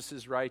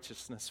Jesus'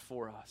 righteousness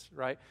for us,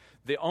 right?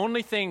 The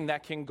only thing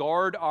that can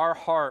guard our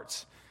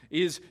hearts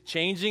is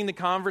changing the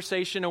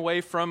conversation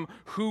away from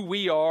who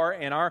we are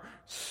and our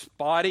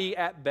spotty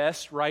at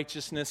best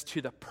righteousness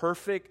to the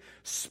perfect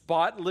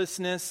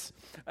spotlessness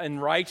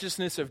and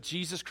righteousness of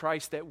Jesus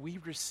Christ that we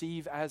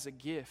receive as a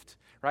gift.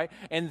 Right?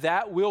 And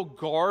that will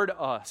guard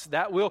us.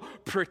 That will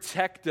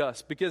protect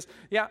us. Because,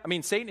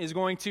 Satan is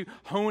going to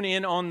hone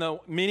in on the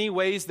many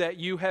ways that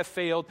you have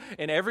failed.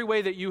 And every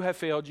way that you have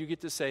failed, you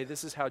get to say,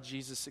 this is how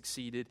Jesus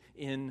succeeded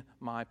in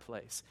my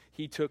place.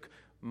 He took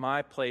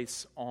my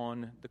place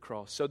on the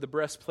cross. So the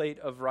breastplate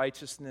of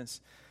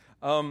righteousness.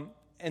 And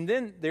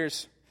then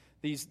there's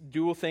these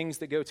dual things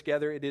that go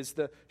together. It is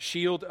the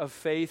shield of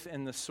faith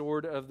and the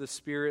sword of the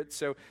Spirit.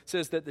 So it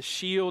says that the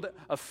shield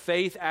of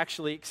faith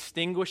actually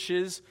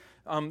extinguishes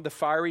the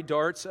fiery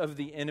darts of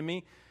the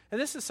enemy. And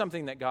this is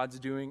something that God's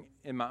doing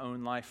in my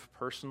own life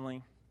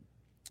personally.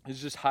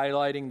 He's just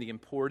highlighting the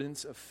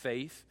importance of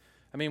faith.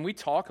 We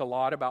talk a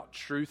lot about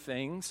true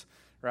things,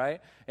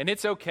 right? And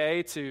it's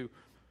okay to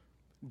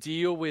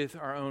deal with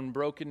our own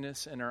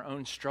brokenness and our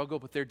own struggle,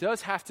 but there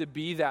does have to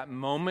be that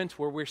moment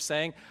where we're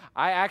saying,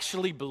 I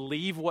actually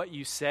believe what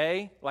you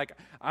say. Like,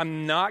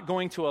 I'm not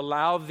going to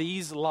allow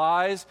these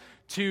lies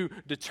to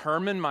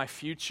determine my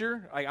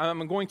future.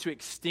 I'm going to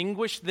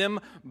extinguish them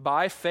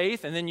by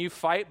faith, and then you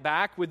fight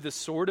back with the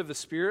sword of the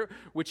Spirit,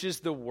 which is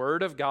the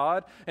Word of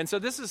God. And so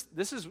this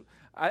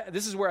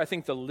is where I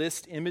think the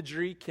list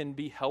imagery can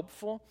be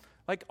helpful.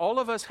 Like, all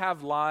of us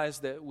have lies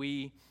that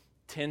we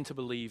tend to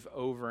believe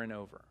over and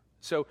over.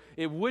 So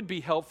it would be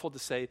helpful to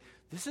say,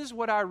 this is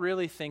what I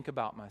really think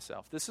about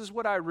myself. This is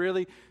what I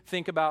really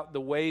think about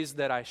the ways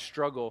that I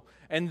struggle.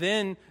 And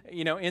then,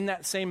 in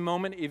that same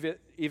moment,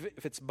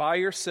 if it's by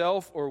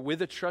yourself or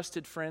with a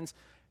trusted friend,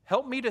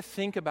 help me to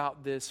think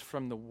about this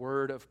from the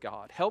Word of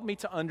God. Help me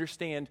to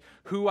understand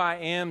who I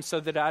am so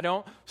that I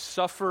don't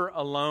suffer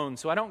alone,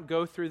 so I don't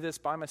go through this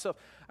by myself.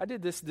 I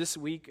did this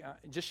week.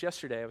 Just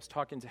yesterday, I was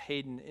talking to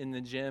Hayden in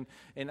the gym,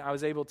 and I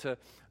was able to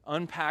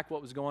unpack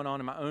what was going on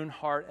in my own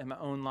heart and my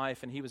own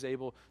life, and he was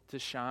able to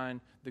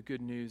shine the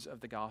good news of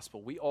the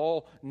gospel. We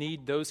all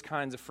need those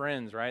kinds of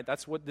friends, right?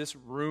 That's what this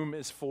room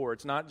is for.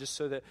 It's not just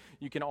so that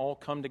you can all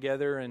come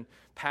together and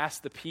pass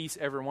the peace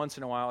every once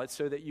in a while. It's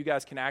so that you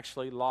guys can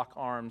actually lock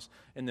arms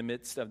in the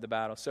midst of the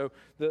battle. So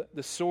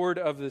the sword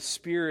of the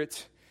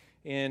Spirit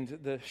and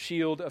the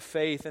shield of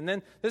faith. And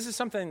then this is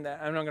something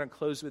that I'm not going to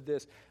close with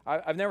this.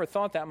 I've never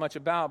thought that much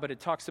about, but it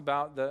talks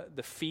about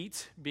the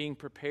feet being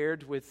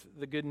prepared with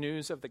the good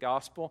news of the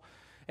gospel.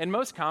 And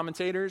most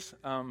commentators,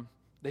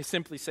 they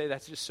simply say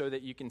that's just so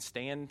that you can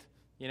stand,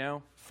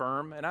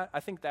 firm. And I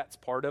think that's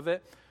part of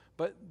it.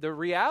 But the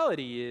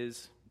reality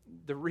is,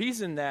 the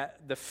reason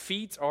that the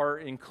feet are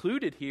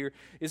included here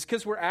is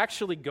because we're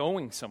actually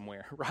going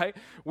somewhere, right?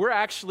 We're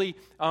actually,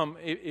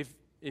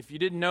 if you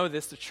didn't know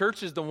this, the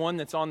church is the one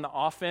that's on the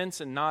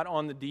offense and not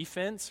on the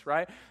defense,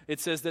 right? It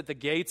says that the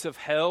gates of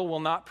hell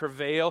will not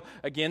prevail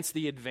against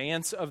the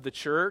advance of the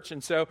church.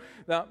 And so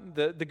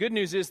the good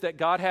news is that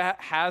God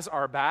has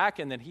our back,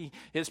 and that he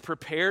has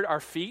prepared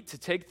our feet to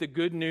take the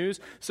good news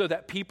so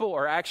that people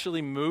are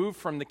actually moved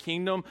from the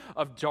kingdom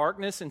of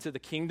darkness into the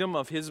kingdom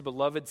of his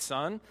beloved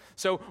Son.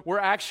 So we're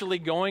actually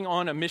going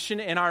on a mission,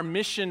 and our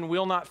mission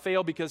will not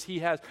fail because he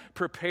has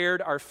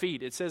prepared our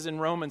feet. It says in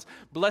Romans,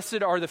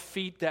 "Blessed are the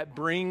feet that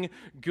bring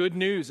good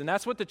news." And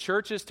that's what the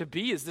church is to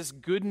be, is this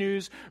good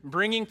news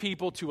bringing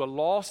people to a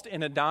lost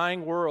and a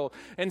dying world.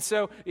 And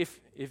so if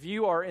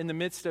you are in the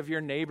midst of your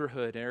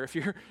neighborhood, or if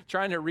you're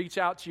trying to reach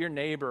out to your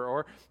neighbor,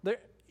 or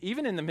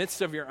even in the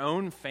midst of your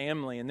own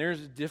family, and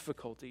there's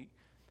difficulty,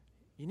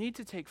 you need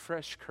to take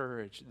fresh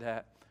courage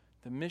that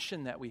the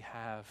mission that we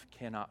have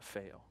cannot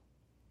fail.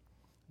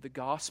 The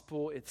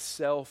gospel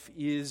itself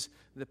is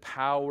the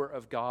power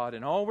of God,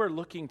 and all we're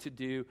looking to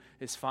do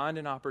is find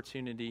an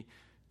opportunity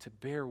to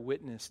bear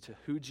witness to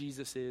who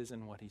Jesus is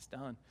and what he's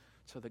done.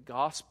 So the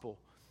gospel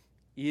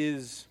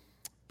is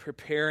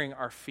preparing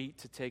our feet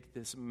to take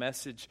this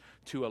message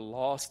to a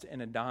lost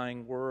and a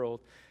dying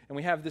world. And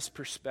we have this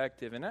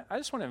perspective. And I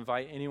just want to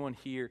invite anyone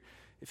here,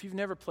 if you've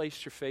never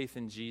placed your faith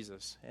in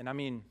Jesus, and I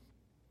mean,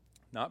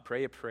 not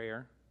pray a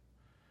prayer,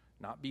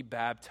 not be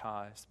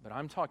baptized, but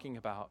I'm talking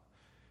about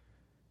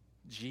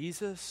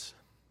Jesus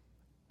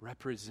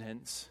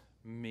represents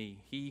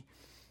me.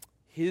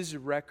 His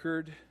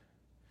record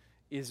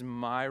is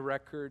my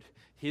record.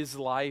 His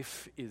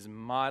life is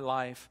my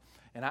life.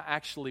 And I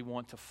actually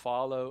want to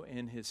follow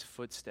in his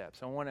footsteps.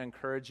 I want to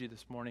encourage you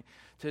this morning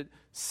to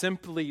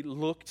simply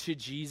look to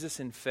Jesus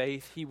in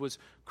faith. He was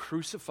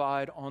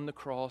crucified on the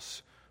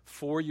cross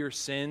for your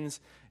sins.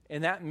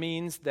 And that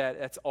means that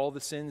that's all the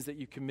sins that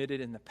you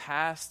committed in the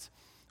past,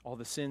 all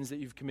the sins that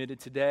you've committed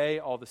today,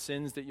 all the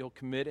sins that you'll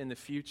commit in the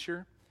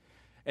future.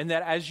 And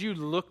that as you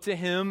look to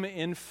him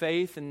in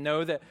faith and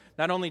know that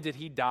not only did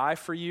he die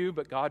for you,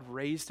 but God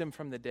raised him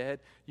from the dead,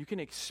 you can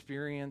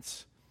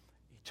experience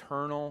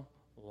eternal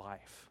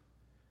life.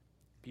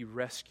 Be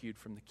rescued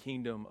from the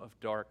kingdom of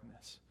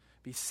darkness.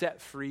 Be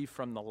set free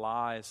from the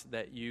lies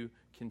that you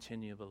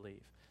continue to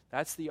believe.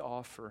 That's the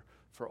offer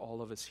for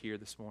all of us here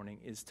this morning,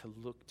 is to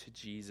look to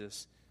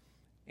Jesus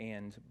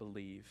and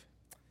believe.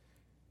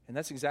 And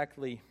that's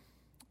exactly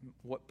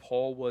what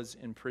Paul was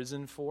in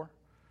prison for.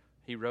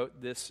 He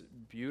wrote this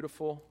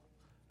beautiful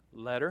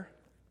letter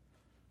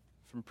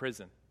from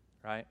prison,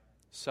 right?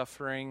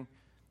 Suffering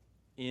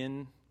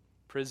in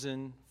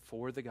prison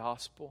for the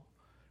gospel,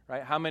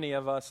 right? How many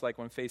of us, like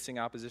when facing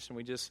opposition,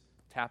 we just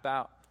tap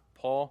out?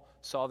 Paul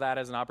saw that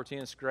as an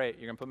opportunity. It's great.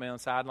 You're going to put me on the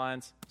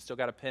sidelines. Still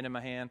got a pen in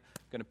my hand.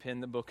 I'm going to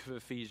pen the book of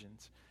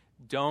Ephesians.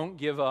 Don't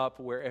give up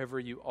wherever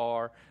you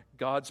are.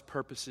 God's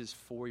purposes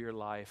for your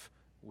life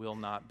will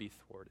not be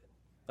thwarted.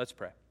 Let's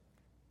pray.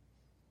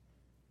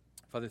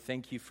 Father,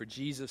 thank you for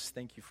Jesus.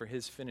 Thank you for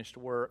his finished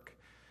work.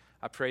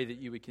 I pray that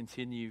you would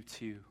continue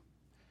to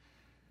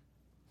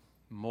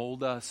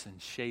mold us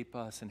and shape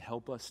us and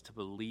help us to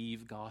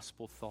believe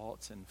gospel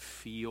thoughts and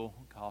feel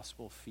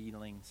gospel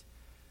feelings.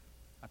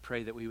 I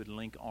pray that we would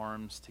link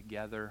arms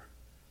together,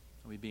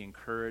 and we'd be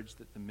encouraged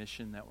that the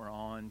mission that we're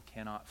on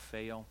cannot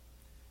fail.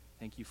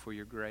 Thank you for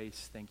your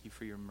grace. Thank you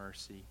for your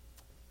mercy.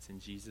 It's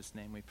in Jesus'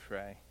 name we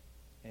pray.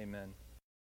 Amen.